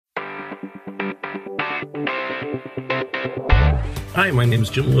Hi, my name is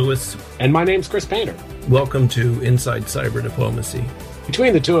Jim Lewis. And my name's Chris Painter. Welcome to Inside Cyber Diplomacy.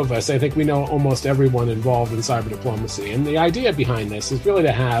 Between the two of us, I think we know almost everyone involved in cyber diplomacy. And the idea behind this is really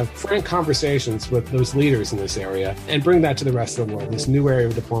to have frank conversations with those leaders in this area and bring that to the rest of the world, this new area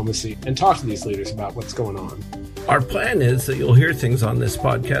of diplomacy, and talk to these leaders about what's going on. Our plan is that you'll hear things on this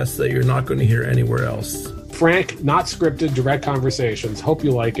podcast that you're not going to hear anywhere else. Frank, not scripted, direct conversations. Hope you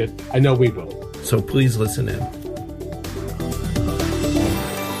like it. I know we will. So please listen in.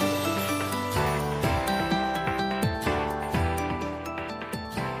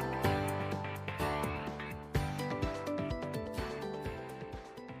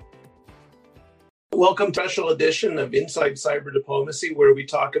 Welcome to a special edition of Inside Cyber Diplomacy, where we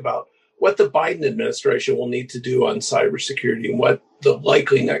talk about what the Biden administration will need to do on cybersecurity and what the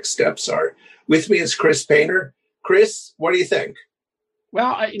likely next steps are. With me is Chris Painter. Chris, what do you think?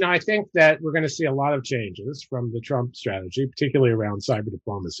 Well, I think that we're going to see a lot of changes from the Trump strategy, particularly around cyber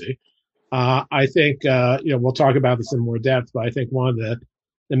diplomacy. I think, we'll talk about this in more depth, but I think one of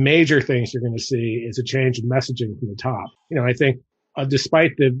the major things you're going to see is a change in messaging from the top. I think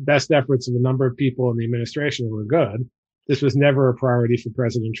despite the best efforts of a number of people in the administration who were good, this was never a priority for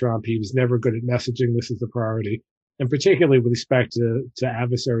President Trump. He was never good at messaging. This is the priority. And particularly with respect to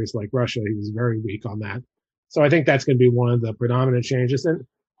adversaries like Russia, he was very weak on that. So I think that's going to be one of the predominant changes. And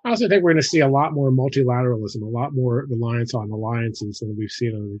I also think we're going to see a lot more multilateralism, a lot more reliance on alliances than we've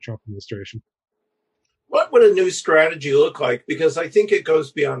seen under the Trump administration. What would a new strategy look like? Because I think it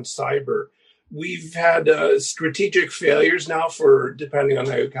goes beyond cyber. We've had strategic failures now for, depending on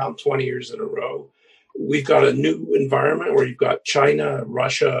how you count, 20 years in a row. We've got a new environment where you've got China,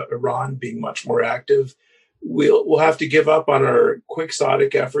 Russia, Iran being much more active. We'll have to give up on our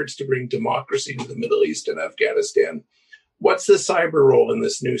quixotic efforts to bring democracy to the Middle East and Afghanistan. What's the cyber role in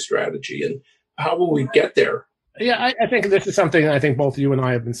this new strategy, and how will we get there? Yeah, I think this is something I think both you and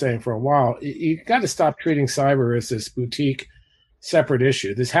I have been saying for a while. You got to stop treating cyber as this boutique separate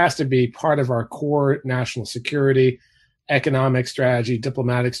issue. This has to be part of our core national security, economic strategy,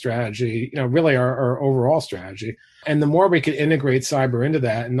 diplomatic strategy, really our overall strategy. And the more we can integrate cyber into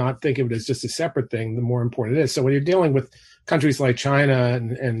that and not think of it as just a separate thing, the more important it is. So when you're dealing with countries like China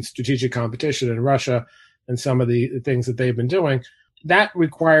and strategic competition and Russia and some of the things that they've been doing, that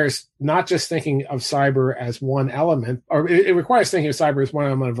requires not just thinking of cyber as one element, or it requires thinking of cyber as one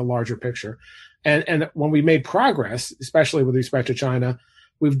element of a larger picture. And when we made progress, especially with respect to China,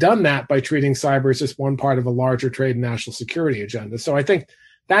 we've done that by treating cyber as just one part of a larger trade and national security agenda. So I think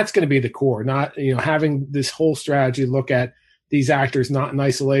that's going to be the core, not, having this whole strategy look at these actors not in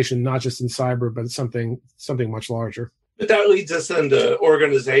isolation, not just in cyber, but something much larger. But that leads us into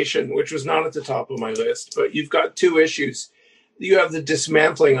organization, which was not at the top of my list. But you've got two issues. You have the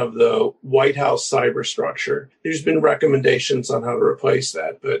dismantling of the White House cyber structure. There's been recommendations on how to replace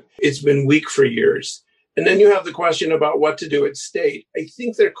that, but it's been weak for years. And then you have the question about what to do at state. I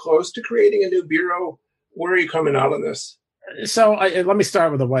think they're close to creating a new bureau. Where are you coming out on this? So let me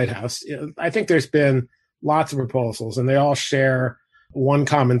start with the White House. I think there's been lots of proposals, and they all share one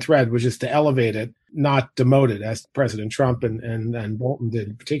common thread, which is to elevate it, not demote it, as President Trump and Bolton did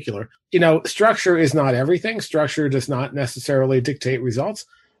in particular. Structure is not everything. Structure does not necessarily dictate results,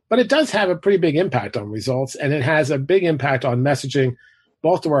 but it does have a pretty big impact on results, and it has a big impact on messaging,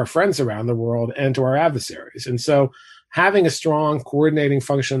 both to our friends around the world and to our adversaries. And so having a strong coordinating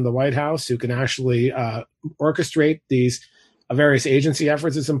function in the White House who can actually orchestrate these various agency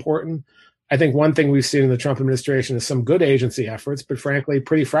efforts is important. I think one thing we've seen in the Trump administration is some good agency efforts, but frankly,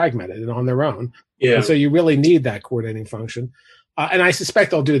 pretty fragmented and on their own. Yeah. And so you really need that coordinating function. And I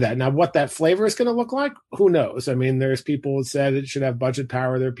suspect they'll do that. Now, what that flavor is going to look like, who knows? I mean, there's people who said it should have budget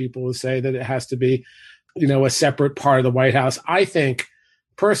power. There are people who say that it has to be, a separate part of the White House.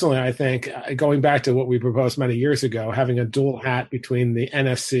 Personally, I think going back to what we proposed many years ago, having a dual hat between the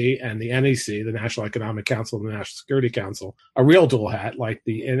NFC and the NEC, the National Economic Council and the National Security Council, a real dual hat like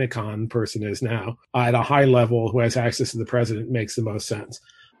the Innicon person is now, at a high level who has access to the president, makes the most sense.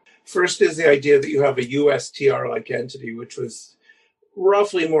 First is the idea that you have a USTR-like entity, which was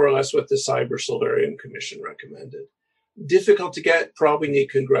roughly more or less what the Cyber Solarium Commission recommended. Difficult to get, probably need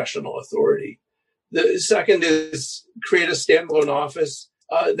congressional authority. The second is create a standalone office.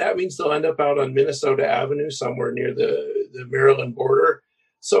 That means they'll end up out on Minnesota Avenue, somewhere near the Maryland border.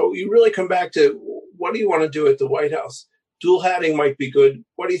 So you really come back to, what do you want to do at the White House? Dual hatting might be good.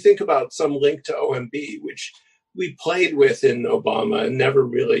 What do you think about some link to OMB, which we played with in Obama and never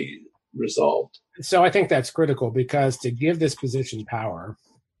really resolved? So I think that's critical, because to give this position power,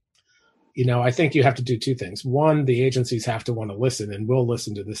 I think you have to do two things. One, the agencies have to want to listen and will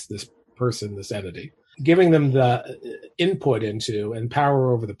listen to this person, this entity. Giving them the input into and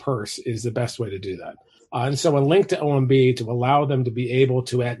power over the purse is the best way to do that. And so a link to OMB to allow them to be able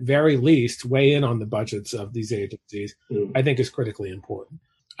to, at very least, weigh in on the budgets of these agencies, I think is critically important.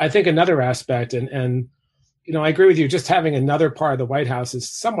 I think another aspect, and I agree with you, just having another part of the White House is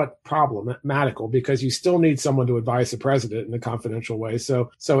somewhat problematical because you still need someone to advise the president in a confidential way. So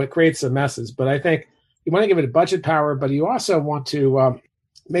it creates some messes. But I think you want to give it a budget power, but you also want to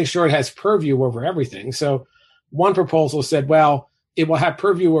make sure it has purview over everything. So one proposal said, well, it will have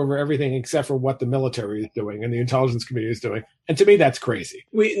purview over everything except for what the military is doing and the intelligence community is doing. And to me, that's crazy.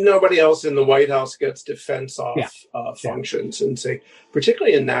 Nobody else in the White House gets to fence off functions and say,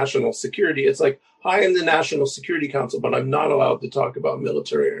 particularly in national security, it's like, hi, I'm the National Security Council, but I'm not allowed to talk about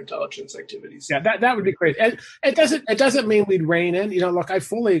military or intelligence activities. Yeah, that would be crazy. And it doesn't mean we'd rein in. Look, I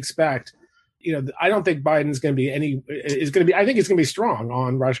fully expect, I don't think Biden's going to be I think it's going to be strong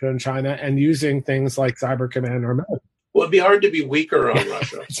on Russia and China and using things like Cyber Command or military. Well, it'd be hard to be weaker on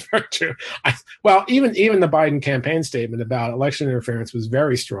Russia. That's very true. Even the Biden campaign statement about election interference was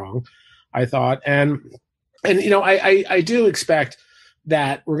very strong, I thought. And I do expect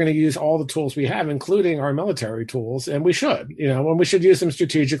that we're going to use all the tools we have, including our military tools, and we should, and we should use them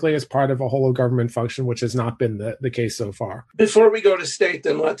strategically as part of a whole of government function, which has not been the case so far. Before we go to state,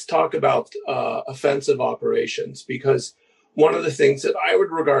 then let's talk about offensive operations, because one of the things that I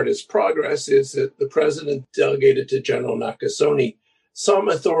would regard as progress is that the president delegated to General Nakasone some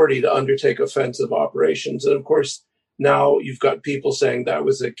authority to undertake offensive operations. And of course, now you've got people saying that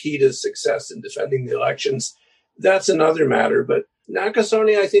was a key to success in defending the elections. That's another matter. But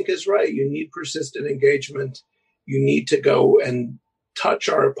Nakasone, I think, is right. You need persistent engagement. You need to go and touch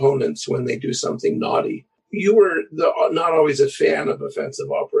our opponents when they do something naughty. You were not always a fan of offensive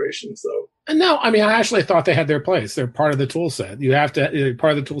operations, though. No, I actually thought they had their place. They're part of the tool set. You have to,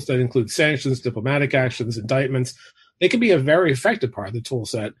 part of the tool set includes sanctions, diplomatic actions, indictments. They can be a very effective part of the tool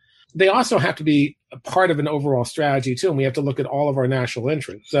set. They also have to be a part of an overall strategy, too, and we have to look at all of our national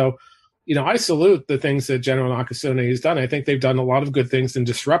interests. So, I salute the things that General Nakasone has done. I think they've done a lot of good things in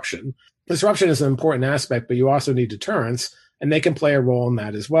disruption. Disruption is an important aspect, but you also need deterrence, and they can play a role in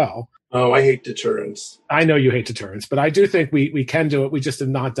that as well. Oh, I hate deterrence. I know you hate deterrence, but I do think we can do it. We just have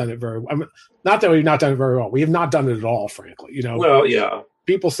not done it very well. Not that we've not done it very well. We have not done it at all, frankly. Well, yeah.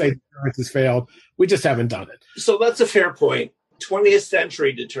 People say deterrence has failed. We just haven't done it. So that's a fair point. 20th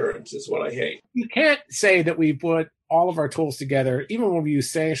century deterrence is what I hate. You can't say that we put all of our tools together. Even when we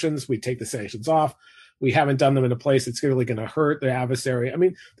use sanctions, we take the sanctions off. We haven't done them in a place that's really going to hurt the adversary.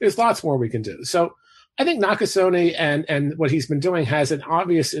 There's lots more we can do. So I think Nakasone and what he's been doing has an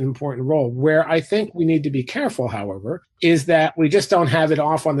obvious and important role. Where I think we need to be careful, however, is that we just don't have it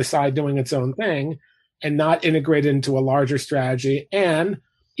off on the side doing its own thing and not integrate it into a larger strategy. And,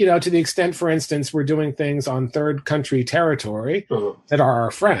 to the extent, for instance, we're doing things on third country territory that are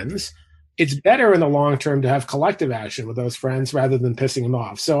our friends, it's better in the long term to have collective action with those friends rather than pissing them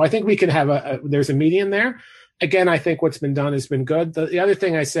off. So I think we can have there's a median there. Again, I think what's been done has been good. The other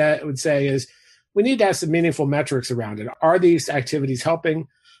thing I would say is we need to have some meaningful metrics around it. Are these activities helping?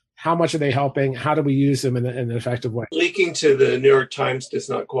 How much are they helping? How do we use them in an effective way? Leaking to the New York Times does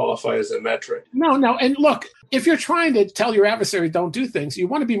not qualify as a metric. No. And look, if you're trying to tell your adversary don't do things, you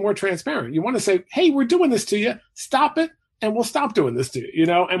want to be more transparent. You want to say, hey, we're doing this to you. Stop it. And we'll stop doing this to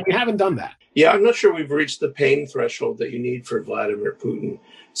you, and we haven't done that. Yeah, I'm not sure we've reached the pain threshold that you need for Vladimir Putin.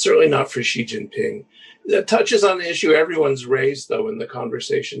 Certainly not for Xi Jinping. That touches on the issue everyone's raised, though, in the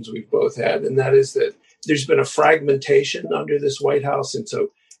conversations we've both had, and that is that there's been a fragmentation under this White House. And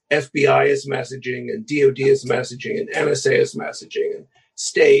so FBI is messaging, and DOD is messaging, and NSA is messaging, and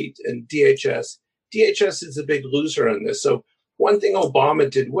state and DHS. DHS is a big loser on this. So one thing Obama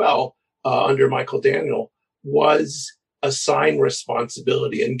did well under Michael Daniel was assign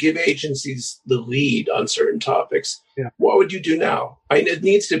responsibility and give agencies the lead on certain topics. Yeah. What would you do now? It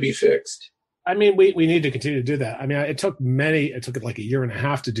needs to be fixed. We need to continue to do that. It took like a year and a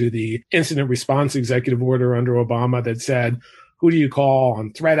half to do the incident response executive order under Obama that said, who do you call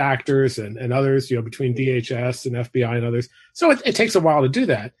on threat actors and others, between DHS and FBI and others. So it takes a while to do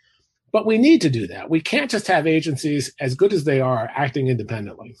that. But we need to do that. We can't just have agencies, as good as they are, acting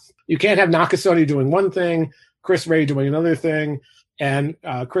independently. You can't have Nakasone doing one thing, Chris Wray doing another thing, and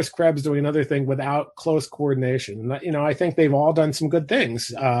Chris Krebs doing another thing without close coordination. And, I think they've all done some good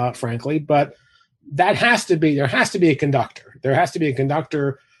things, frankly, but there has to be a conductor. There has to be a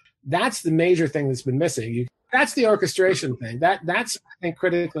conductor. That's the major thing that's been missing. That's the orchestration thing. That's, I think,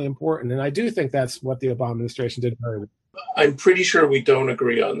 critically important. And I do think that's what the Obama administration did very well. I'm pretty sure we don't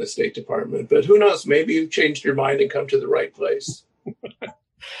agree on the State Department, but who knows? Maybe you've changed your mind and come to the right place.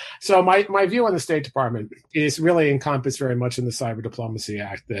 So my view on the State Department is really encompassed very much in the Cyber Diplomacy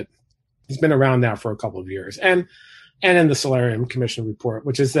Act that has been around now for a couple of years, and in the Solarium Commission report,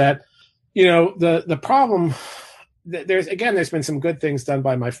 which is that, the problem, there's been some good things done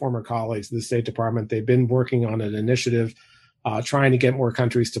by my former colleagues in the State Department. They've been working on an initiative trying to get more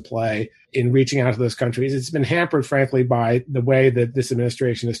countries to play in reaching out to those countries. It's been hampered, frankly, by the way that this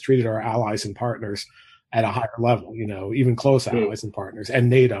administration has treated our allies and partners at a higher level, even close allies and partners, and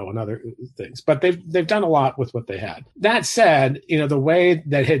NATO and other things. But they've done a lot with what they had. That said, the way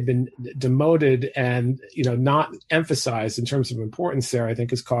that had been demoted and, not emphasized in terms of importance there, I think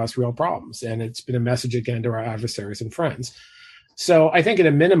has caused real problems. And it's been a message again to our adversaries and friends. So I think at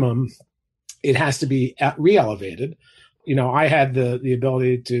a minimum, it has to be re-elevated. I had the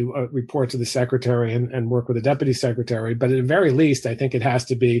ability to report to the secretary and work with the deputy secretary, but at the very least, I think it has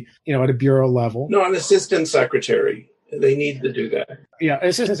to be, at a bureau level. No, an assistant secretary. They need to do that. Yeah,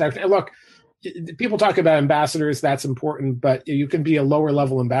 assistant secretary. Look, people talk about ambassadors. That's important, but you can be a lower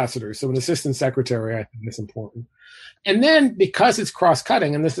level ambassador. So an assistant secretary, I think, is important. And then because it's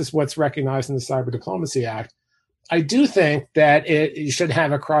cross-cutting, and this is what's recognized in the Cyber Diplomacy Act, I do think that you should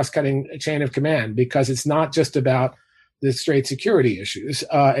have a cross-cutting chain of command, because it's not just about the straight security issues,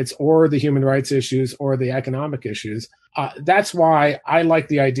 or the human rights issues or the economic issues. That's why I like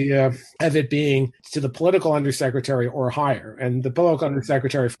the idea of it being to the political undersecretary or higher. And the political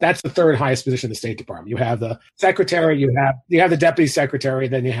undersecretary, that's the third highest position in the State Department. You have the secretary, you have the deputy secretary,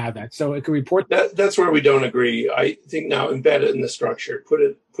 then you have that. So it can report. That's where we don't agree. I think now embed it in the structure, put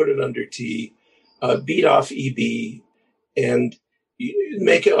it under T, beat off EB, and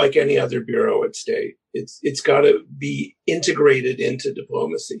make it like any other bureau at state. It's got to be integrated into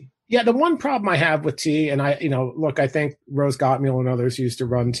diplomacy. Yeah, the one problem I have with T, and I think Rose Gottmuller and others used to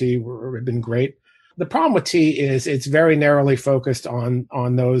run T, have been great. The problem with T is it's very narrowly focused on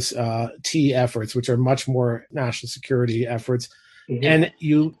those T efforts, which are much more national security efforts. Mm-hmm. And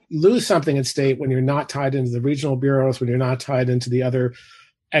you lose something at state when you're not tied into the regional bureaus, when you're not tied into the other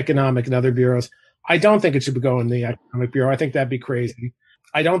economic and other bureaus. I don't think it should go in the economic bureau. I think that'd be crazy.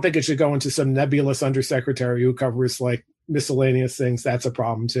 I don't think it should go into some nebulous undersecretary who covers like miscellaneous things. That's a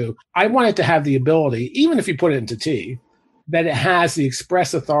problem too. I want it to have the ability, even if you put it into T, that it has the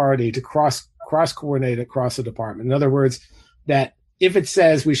express authority to cross coordinate across the department. In other words, that if it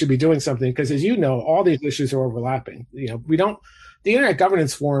says we should be doing something, because as you know, all these issues are overlapping. The Internet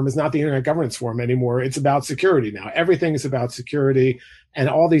Governance Forum is not the Internet Governance Forum anymore. It's about security now. Everything is about security, and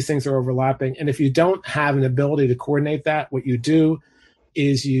all these things are overlapping. And if you don't have an ability to coordinate that, what you do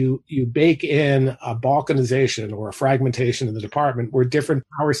is you bake in a balkanization or a fragmentation in the department where different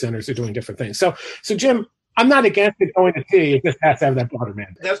power centers are doing different things. So Jim, I'm not against it going to T. It just has to have that broader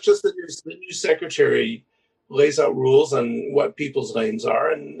mandate. That's just the new secretary lays out rules on what people's lanes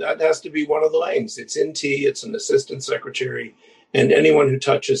are, and that has to be one of the lanes. It's in T. It's an assistant secretary, and anyone who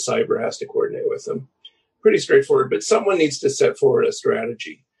touches cyber has to coordinate with them. Pretty straightforward, but someone needs to set forward a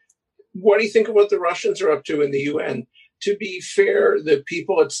strategy. What do you think of what the Russians are up to in the UN? To be fair, the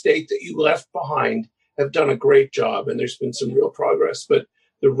people at state that you left behind have done a great job, and there's been some real progress. But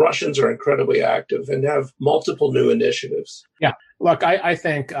the Russians are incredibly active and have multiple new initiatives. Yeah. Look, I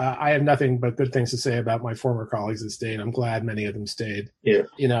think I have nothing but good things to say about my former colleagues at state. I'm glad many of them stayed. Yeah.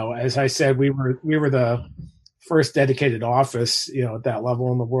 As I said, we were the first dedicated office, at that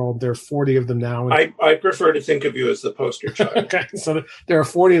level in the world. There are 40 of them now. I prefer to think of you as the poster child. Okay, so there are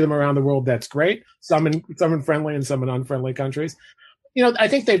 40 of them around the world. That's great. Some in friendly and some in unfriendly countries. I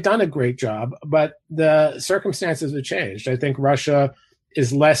think they've done a great job, but the circumstances have changed. I think Russia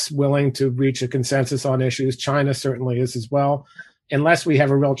is less willing to reach a consensus on issues. China certainly is as well. Unless we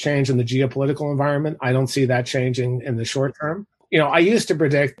have a real change in the geopolitical environment, I don't see that changing in the short term. I used to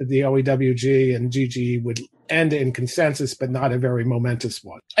predict that the OEWG and GG would end in consensus, but not a very momentous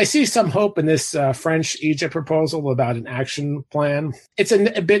one. I see some hope in this French-Egypt proposal about an action plan. It's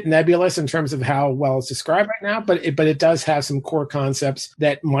a bit nebulous in terms of how well it's described right now, but it does have some core concepts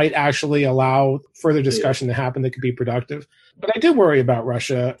that might actually allow further discussion to happen that could be productive. But I do worry about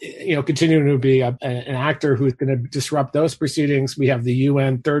Russia, continuing to be an actor who's going to disrupt those proceedings. We have the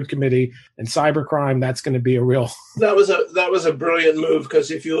UN Third Committee and cybercrime. That's going to be a real. That was a brilliant move, because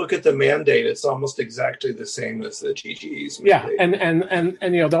if you look at the mandate, it's almost exactly the same as the GGE's mandate. Yeah,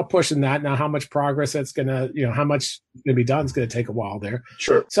 and they'll push in that. Now, how much progress that's going to, how much is going to be done is going to take a while there.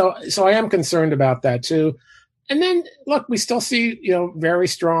 Sure. So I am concerned about that too. And then, look, we still see, very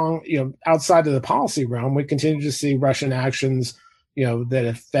strong, outside of the policy realm, we continue to see Russian actions, that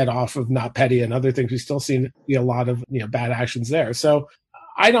have fed off of NotPetya and other things. We still see a lot of, bad actions there. So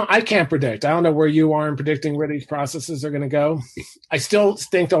I can't predict. I don't know where you are in predicting where these processes are going to go. I still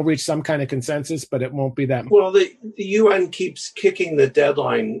think they'll reach some kind of consensus, but it won't be that much. Well, the UN keeps kicking the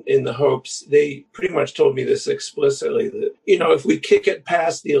deadline in the hopes. They pretty much told me this explicitly that, if we kick it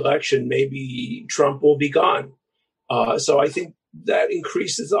past the election, maybe Trump will be gone. So I think that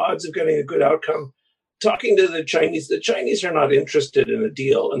increases the odds of getting a good outcome. Talking to the Chinese are not interested in a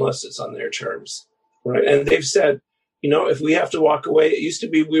deal unless it's on their terms, right? And they've said, if we have to walk away, it used to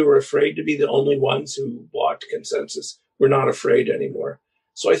be we were afraid to be the only ones who blocked consensus. We're not afraid anymore.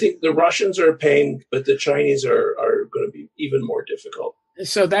 So I think the Russians are a pain, but the Chinese are going to be even more difficult.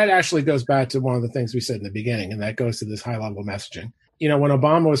 So that actually goes back to one of the things we said in the beginning, and that goes to this high-level messaging. When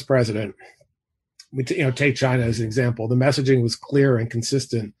Obama was president, we take China as an example. The messaging was clear and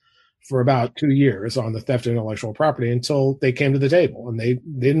consistent for about 2 years on the theft of intellectual property until they came to the table. And they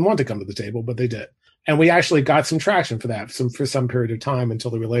didn't want to come to the table, but they did. And we actually got some traction for that for some period of time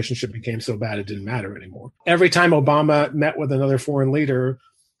until the relationship became so bad it didn't matter anymore. Every time Obama met with another foreign leader,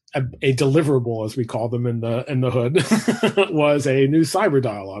 a deliverable, as we call them in the hood, was a new cyber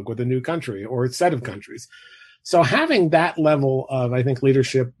dialogue with a new country or a set of countries. So having that level of, I think,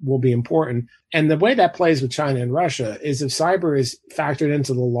 leadership will be important. And the way that plays with China and Russia is if cyber is factored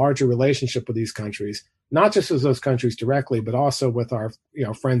into the larger relationship with these countries, not just with those countries directly, but also with our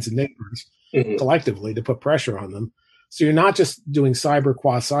friends and neighbors collectively to put pressure on them. So you're not just doing cyber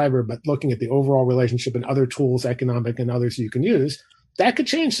qua cyber, but looking at the overall relationship and other tools, economic and others you can use. That could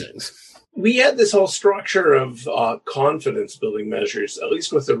change things. We had this whole structure of confidence building measures, at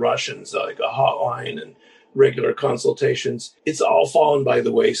least with the Russians, like a hotline and regular consultations. It's all fallen by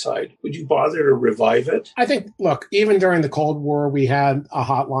the wayside. Would you bother to revive it? I think, look, even during the Cold War, we had a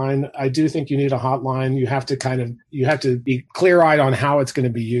hotline. I do think you need a hotline. You have to be clear-eyed on how it's going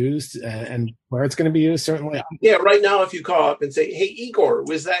to be used and where it's going to be used, certainly. Yeah, right now, if you call up and say, hey, Igor,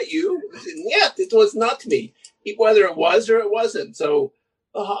 was that you? Yeah, it was not me, whether it was or it wasn't. So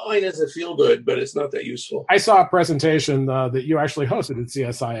a hotline doesn't feel good, but it's not that useful. I saw a presentation that you actually hosted at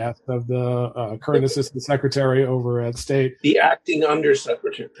CSIS of the current assistant secretary over at State. The acting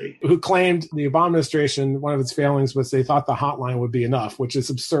undersecretary. Who claimed the Obama administration, one of its failings was they thought the hotline would be enough, which is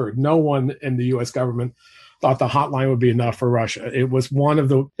absurd. No one in the U.S. government thought the hotline would be enough for Russia. It was one of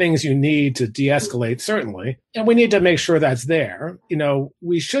the things you need to de-escalate, certainly. And we need to make sure that's there.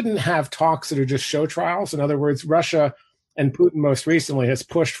 We shouldn't have talks that are just show trials. In other words, Russia and Putin most recently has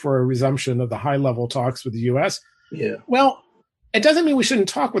pushed for a resumption of the high-level talks with the U.S. Yeah. Well, it doesn't mean we shouldn't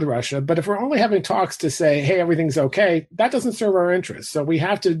talk with Russia, but if we're only having talks to say, hey, everything's okay, that doesn't serve our interests. So we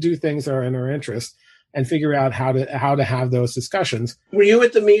have to do things that are in our interest and figure out how to have those discussions. Were you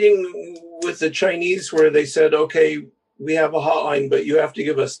at the meeting with the Chinese where they said, okay, we have a hotline, but you have to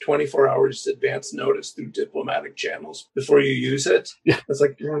give us 24 hours advance notice through diplomatic channels before you use it? Yeah. It's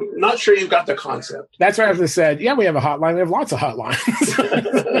like, I'm not sure you've got the concept. That's why I said, yeah, we have a hotline. We have lots of hotlines.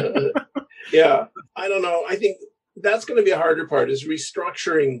 Yeah. I don't know. I think that's going to be a harder part is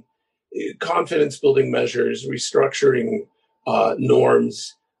restructuring confidence building measures, restructuring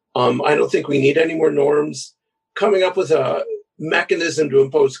norms. I don't think we need any more norms. Coming up with a mechanism to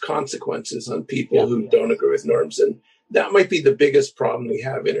impose consequences on people who don't agree with norms. And that might be the biggest problem we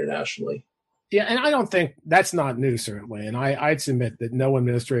have internationally. Yeah, and I don't think that's not new, certainly. And I'd submit that no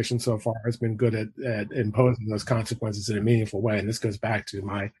administration so far has been good at imposing those consequences in a meaningful way. And this goes back to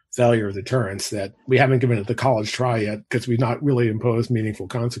my failure of deterrence that we haven't given it the college try yet because we've not really imposed meaningful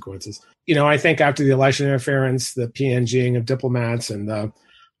consequences. I think after the election interference, the PNGing of diplomats and the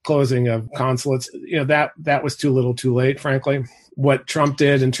closing of consulates, that was too little too late, frankly. What Trump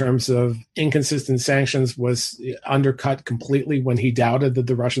did in terms of inconsistent sanctions was undercut completely when he doubted that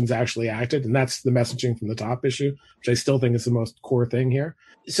the Russians actually acted. And that's the messaging from the top issue, which I still think is the most core thing here.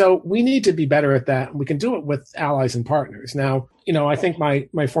 So we need to be better at that. We can do it with allies and partners. Now, I think my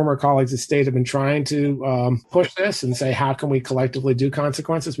former colleagues at State have been trying to push this and say, how can we collectively do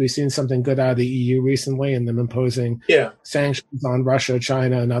consequences? We've seen something good out of the EU recently and them imposing sanctions on Russia,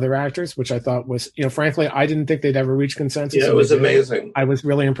 China, and other actors, which I thought was, frankly, I didn't think they'd ever reach consensus. Yeah, it was amazing. I was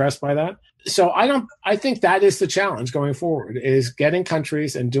really impressed by that. So I think that is the challenge going forward, is getting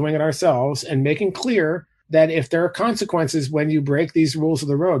countries and doing it ourselves and making clear that if there are consequences when you break these rules of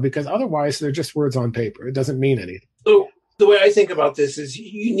the road, because otherwise they're just words on paper. It doesn't mean anything. So the way I think about this is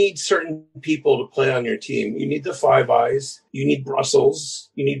you need certain people to play on your team. You need the Five Eyes. You need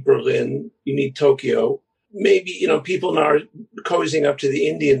Brussels. You need Berlin. You need Tokyo. Maybe, people now are cozying up to the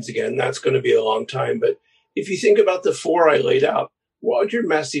Indians again. That's going to be a long time. But if you think about the four I laid out, what would your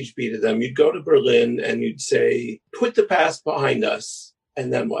message be to them? You'd go to Berlin and you'd say, put the past behind us.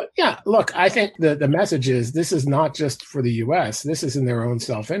 And then what? Yeah, look, I think the message is this is not just for the U.S. This is in their own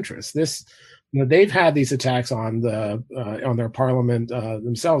self-interest. They've had these attacks on their parliament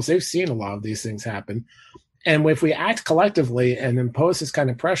themselves. They've seen a lot of these things happen. And if we act collectively and impose this kind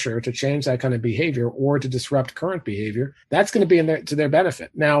of pressure to change that kind of behavior or to disrupt current behavior, that's going to be to their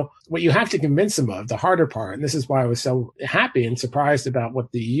benefit. Now, what you have to convince them of, the harder part, and this is why I was so happy and surprised about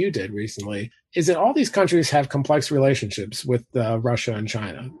what the EU did recently, is that all these countries have complex relationships with Russia and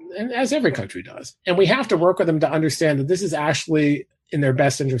China, and as every country does. And we have to work with them to understand that this is actually in their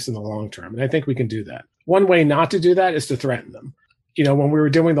best interest in the long term. And I think we can do that. One way not to do that is to threaten them. When we were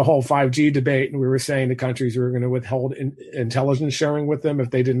doing the whole 5G debate and we were saying to countries we were going to withhold intelligence sharing with them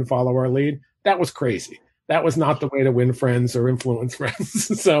if they didn't follow our lead, that was crazy. That was not the way to win friends or influence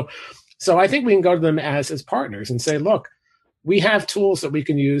friends. So I think we can go to them as partners and say, look, we have tools that we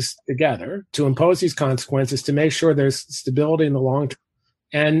can use together to impose these consequences to make sure there's stability in the long term.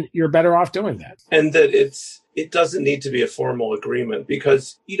 And you're better off doing that. And that it doesn't need to be a formal agreement,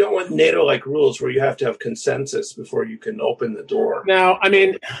 because you don't want NATO-like rules where you have to have consensus before you can open the door. Now, I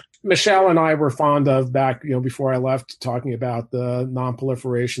mean, Michelle and I were fond of back, before I left, talking about the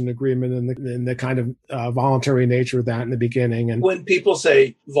non-proliferation agreement and the kind of voluntary nature of that in the beginning. And when people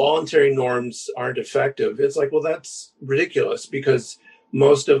say voluntary norms aren't effective, it's like, well, that's ridiculous, because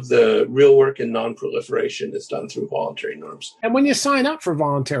most of the real work in non-proliferation is done through voluntary norms. And when you sign up for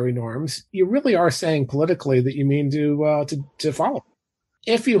voluntary norms, you really are saying politically that you mean to follow.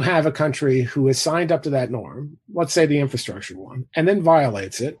 If you have a country who has signed up to that norm, let's say the infrastructure one, and then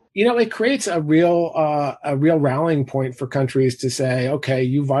violates it, it creates a real rallying point for countries to say, okay,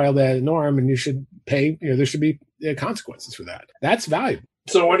 you violated a norm and you should pay, there should be consequences for that. That's valuable.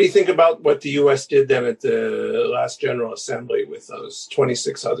 So what do you think about what the U.S. did then at the last General Assembly with those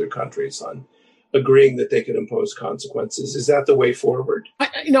 26 other countries on agreeing that they could impose consequences? Is that the way forward?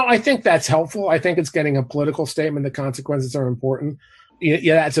 I think that's helpful. I think it's getting a political statement that consequences are important.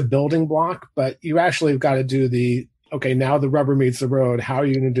 Yeah, that's a building block, but you actually have got to do okay, now the rubber meets the road. How are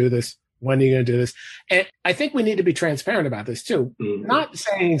you going to do this? When are you going to do this? And I think we need to be transparent about this too. Mm-hmm. Not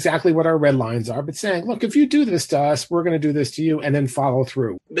saying exactly what our red lines are, but saying, look, if you do this to us, we're going to do this to you, and then follow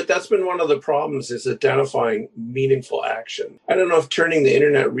through. But that's been one of the problems, is identifying meaningful action. I don't know if turning the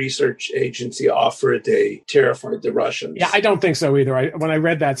Internet Research Agency off for a day terrified the Russians. Yeah, I don't think so either. When I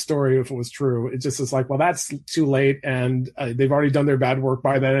read that story, if it was true, it just is like, well, that's too late, and they've already done their bad work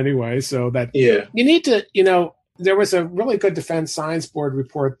by then anyway. So that you need to, there was a really good Defense Science Board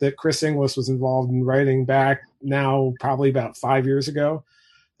report that Chris Inglis was involved in writing back now probably about 5 years ago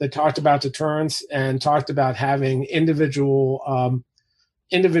that talked about deterrence and talked about having individual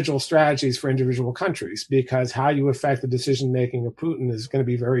strategies for individual countries, because how you affect the decision-making of Putin is going to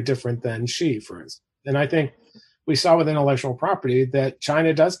be very different than Xi, for instance. And I think we saw with intellectual property that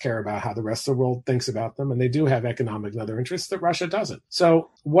China does care about how the rest of the world thinks about them, and they do have economic and other interests that Russia doesn't.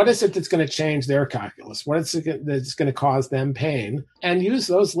 So what is it that's going to change their calculus? What is it that's going to cause them pain? And use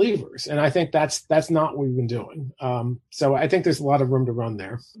those levers. And I think that's not what we've been doing. So I think there's a lot of room to run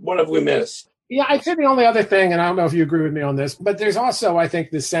there. What have we missed? Yeah, I'd say the only other thing, and I don't know if you agree with me on this, but there's also, I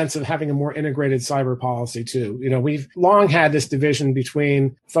think, this sense of having a more integrated cyber policy too. We've long had this division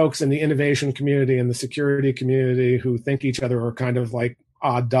between folks in the innovation community and the security community who think each other are kind of like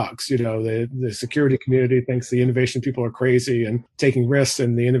odd ducks. The security community thinks the innovation people are crazy and taking risks,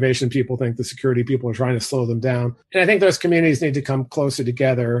 and the innovation people think the security people are trying to slow them down. And I think those communities need to come closer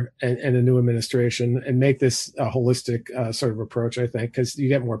together in a new administration and make this a holistic sort of approach, I think, because you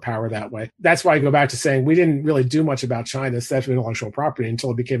get more power that way. That's why I go back to saying we didn't really do much about China's theft of intellectual property until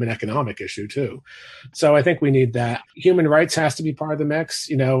it became an economic issue too. So I think we need that. Human rights has to be part of the mix.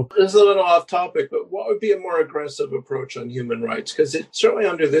 This is a little off topic, but what would be a more aggressive approach on human rights? Because certainly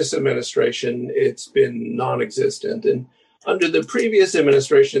under this administration, it's been non-existent. And under the previous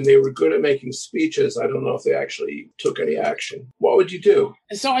administration, they were good at making speeches. I don't know if they actually took any action. What would you do?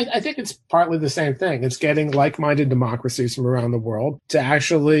 So I think it's partly the same thing. It's getting like-minded democracies from around the world to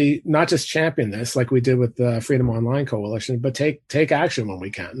actually not just champion this like we did with the Freedom Online Coalition, but take action when we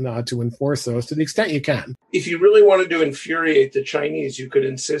can to enforce those to the extent you can. If you really wanted to infuriate the Chinese, you could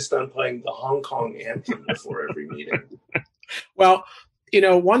insist on playing the Hong Kong anthem before every meeting. Well,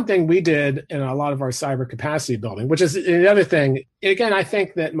 one thing we did in a lot of our cyber capacity building, which is the other thing, again, I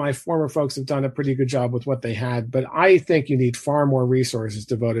think that my former folks have done a pretty good job with what they had, but I think you need far more resources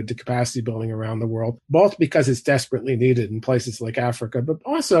devoted to capacity building around the world, both because it's desperately needed in places like Africa, but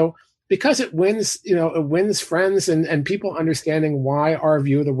also because it wins friends and people understanding why our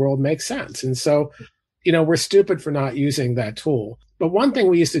view of the world makes sense. And so, we're stupid for not using that tool. But one thing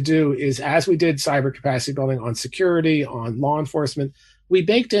we used to do is, as we did cyber capacity building on security, on law enforcement, we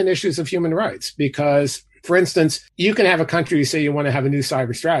baked in issues of human rights because, for instance, you can have a country say you want to have a new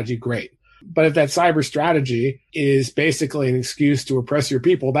cyber strategy, great. But if that cyber strategy is basically an excuse to oppress your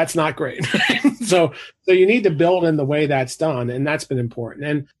people, that's not great. So you need to build in the way that's done, and that's been important.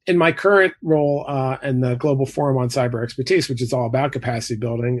 And in my current role in the Global Forum on Cyber Expertise, which is all about capacity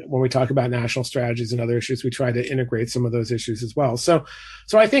building, when we talk about national strategies and other issues, we try to integrate some of those issues as well. So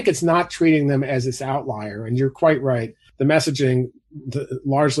I think it's not treating them as this outlier. And you're quite right. The messaging,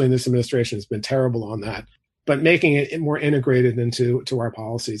 largely in this administration, has been terrible on that. But making it more integrated into our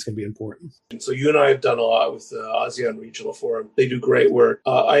policy is going to be important. And so you and I have done a lot with the ASEAN Regional Forum. They do great work.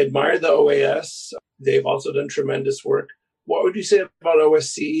 I admire the OAS. They've also done tremendous work. What would you say about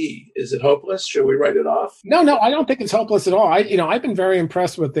OSCE? Is it hopeless? Should we write it off? No, I don't think it's hopeless at all. I've been very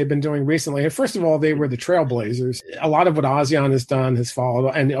impressed with what they've been doing recently. First of all, they were the trailblazers. A lot of what ASEAN has done has followed,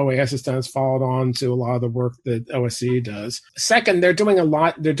 and OAS has done has followed on to a lot of the work that OSCE does. Second, they're doing a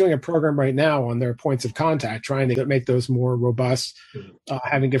lot. They're doing a program right now on their points of contact, trying to make those more robust,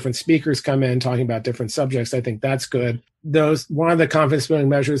 having different speakers come in, talking about different subjects. I think that's good. One of the confidence building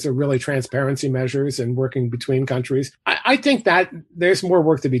measures are really transparency measures and working between countries. I think that there's more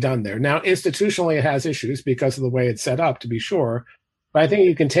work to be done there. Now, institutionally, it has issues because of the way it's set up, to be sure. But I think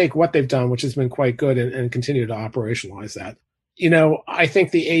you can take what they've done, which has been quite good, and continue to operationalize that. I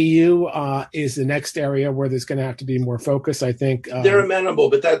think the AU is the next area where there's going to have to be more focus. I think they're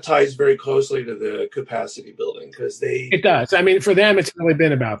amenable, but that ties very closely to the capacity building it does. I mean, for them, it's really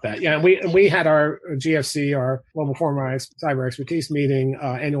been about that. Yeah, we had our GFC, our Global Forum on Cyber Expertise meeting,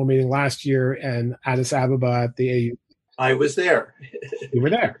 annual meeting last year, in Addis Ababa at the AU. I was there. You were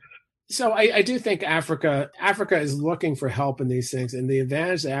there. So I do think Africa is looking for help in these things. And the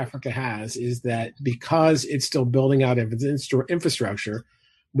advantage that Africa has is that because it's still building out infrastructure,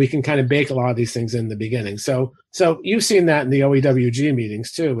 we can kind of bake a lot of these things in the beginning. So you've seen that in the OEWG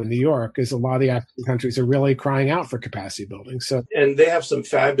meetings too in New York, is a lot of the African countries are really crying out for capacity building. And they have some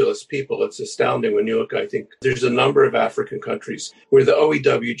fabulous people. It's astounding when you look. I think there's a number of African countries where the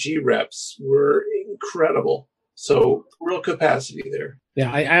OEWG reps were incredible. So real capacity there.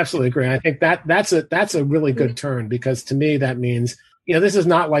 Yeah, I absolutely agree. I think that's a really good turn, because to me that means, this is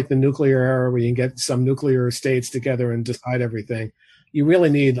not like the nuclear era where you can get some nuclear states together and decide everything. You really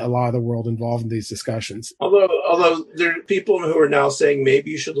need a lot of the world involved in these discussions. Although there are people who are now saying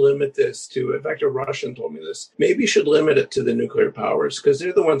maybe you should limit this to, in fact, a Russian told me this, maybe you should limit it to the nuclear powers because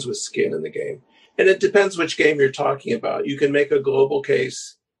they're the ones with skin in the game. And it depends which game you're talking about. You can make a global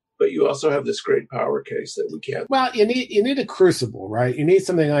case, but you also have this great power case that we can't. Well, you need a crucible, right? You need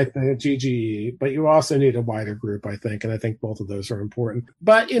something like the GGE, but you also need a wider group, I think. And I think both of those are important.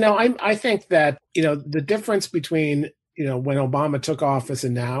 But, I think that, the difference between, when Obama took office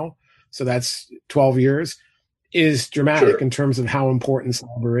and now, so that's 12 years, is dramatic in terms of how important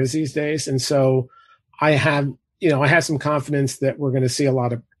cyber is these days. And so I have some confidence that we're going to see a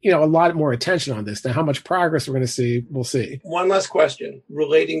lot more attention on this. Now, how much progress we're going to see, we'll see. One last question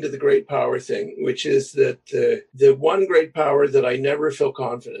relating to the great power thing, which is that the one great power that I never feel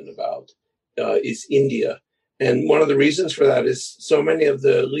confident about is India. And one of the reasons for that is so many of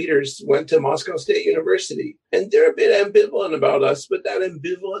the leaders went to Moscow State University, and they're a bit ambivalent about us, but that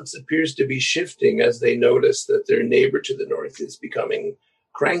ambivalence appears to be shifting as they notice that their neighbor to the north is becoming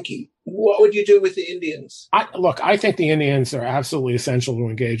cranky. What would you do with the Indians? I think the Indians are absolutely essential to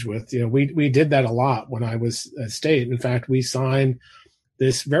engage with. We did that a lot when I was at State. In fact, we signed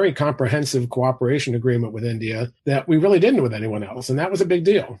this very comprehensive cooperation agreement with India that we really didn't with anyone else. And that was a big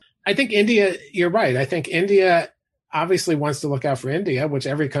deal. I think India, you're right. I think India obviously wants to look out for India, which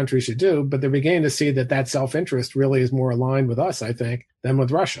every country should do, but they're beginning to see that self-interest really is more aligned with us, I think, than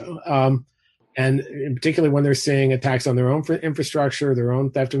with Russia. And particularly when they're seeing attacks on their own infrastructure, their own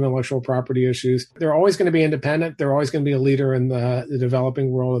theft of intellectual property issues, they're always going to be independent. They're always going to be a leader in the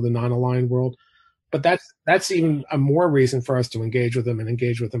developing world or the non-aligned world. But that's even a more reason for us to engage with them and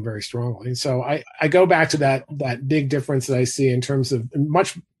engage with them very strongly. And so I go back to that big difference that I see in terms of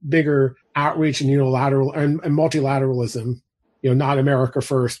much bigger outreach and unilateral and multilateralism. Not America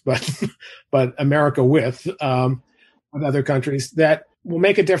first, but America with other countries that will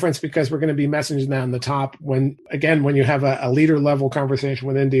make a difference, because we're going to be messaging that on the top when you have a leader level conversation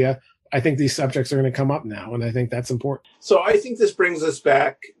with India. I think these subjects are going to come up now, and I think that's important. So I think this brings us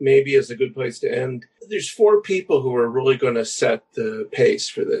back maybe as a good place to end. There's 4 people who are really going to set the pace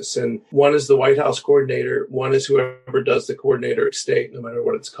for this. And one is the White House coordinator. One is whoever does the coordinator at State, no matter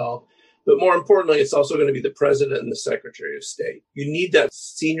what it's called. But more importantly, it's also going to be the president and the secretary of state. You need that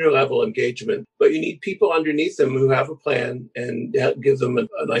senior level engagement, but you need people underneath them who have a plan and give them an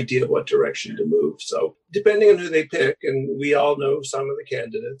idea of what direction to move. So depending on who they pick, and we all know some of the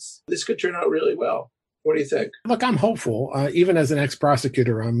candidates, this could turn out really well. What do you think? Look, I'm hopeful. Even as an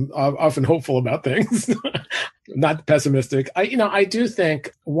ex-prosecutor, I'm often hopeful about things, not pessimistic. I do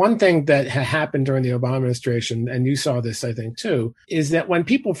think one thing that happened during the Obama administration, and you saw this, I think, too, is that when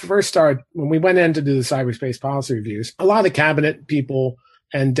people first started, when we went in to do the cyberspace policy reviews, a lot of the cabinet people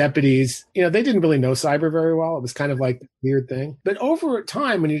and deputies, they didn't really know cyber very well. It was kind of like a weird thing. But over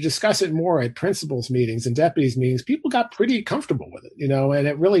time, when you discuss it more at principals meetings and deputies meetings, people got pretty comfortable with it, and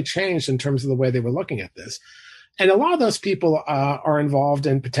it really changed in terms of the way they were looking at this. And a lot of those people are involved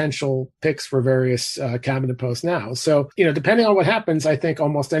in potential picks for various cabinet posts now. So, depending on what happens, I think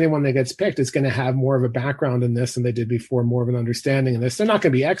almost anyone that gets picked is going to have more of a background in this than they did before, more of an understanding in this. They're not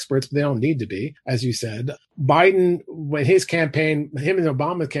going to be experts, but they don't need to be, as you said. Biden, when his campaign, him and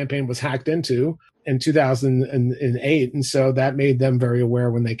Obama's campaign was hacked into in 2008. And so that made them very aware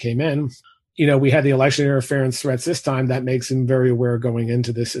when they came in. We had the election interference threats this time. That makes him very aware going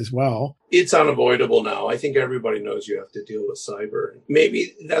into this as well. It's unavoidable now. I think everybody knows you have to deal with cyber.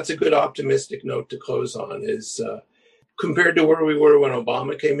 Maybe that's a good optimistic note to close on is compared to where we were when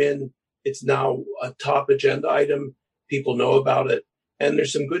Obama came in, it's now a top agenda item. People know about it. And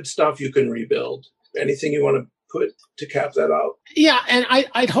there's some good stuff you can rebuild. Anything you want to put to cap that out? Yeah, and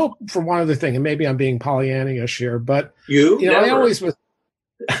I'd hope for one other thing, and maybe I'm being Pollyanna-ish here, but I always was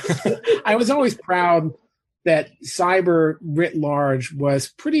I was always proud that cyber writ large was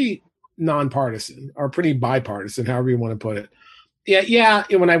pretty nonpartisan or pretty bipartisan, however you want to put it. Yeah.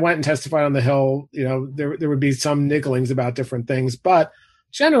 When I went and testified on the Hill, there would be some nigglings about different things, but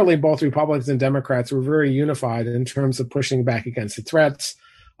generally both Republicans and Democrats were very unified in terms of pushing back against the threats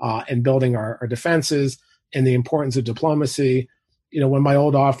and building our defenses and the importance of diplomacy. When my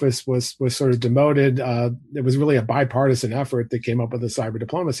old office was sort of demoted, it was really a bipartisan effort that came up with the Cyber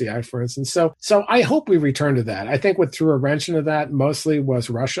Diplomacy Act, for instance. So I hope we return to that. I think what threw a wrench into that mostly was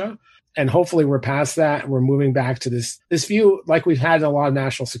Russia. And hopefully we're past that. We're moving back to this view, like we've had a lot of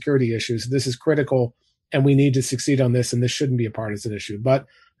national security issues. This is critical and we need to succeed on this. And this shouldn't be a partisan issue, but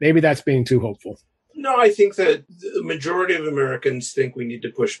maybe that's being too hopeful. No, I think that the majority of Americans think we need to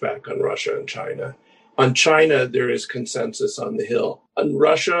push back on Russia and China. On China, there is consensus on the Hill. On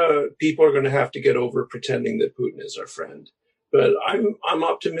Russia, people are going to have to get over pretending that Putin is our friend. But I'm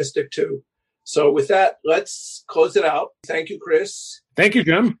optimistic too. So with that, let's close it out. Thank you, Chris. Thank you,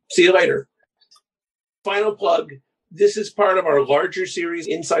 Jim. See you later. Final plug. This is part of our larger series,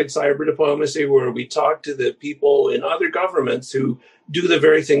 Inside Cyber Diplomacy, where we talk to the people in other governments who do the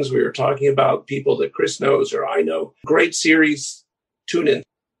very things we were talking about, people that Chris knows or I know. Great series. Tune in.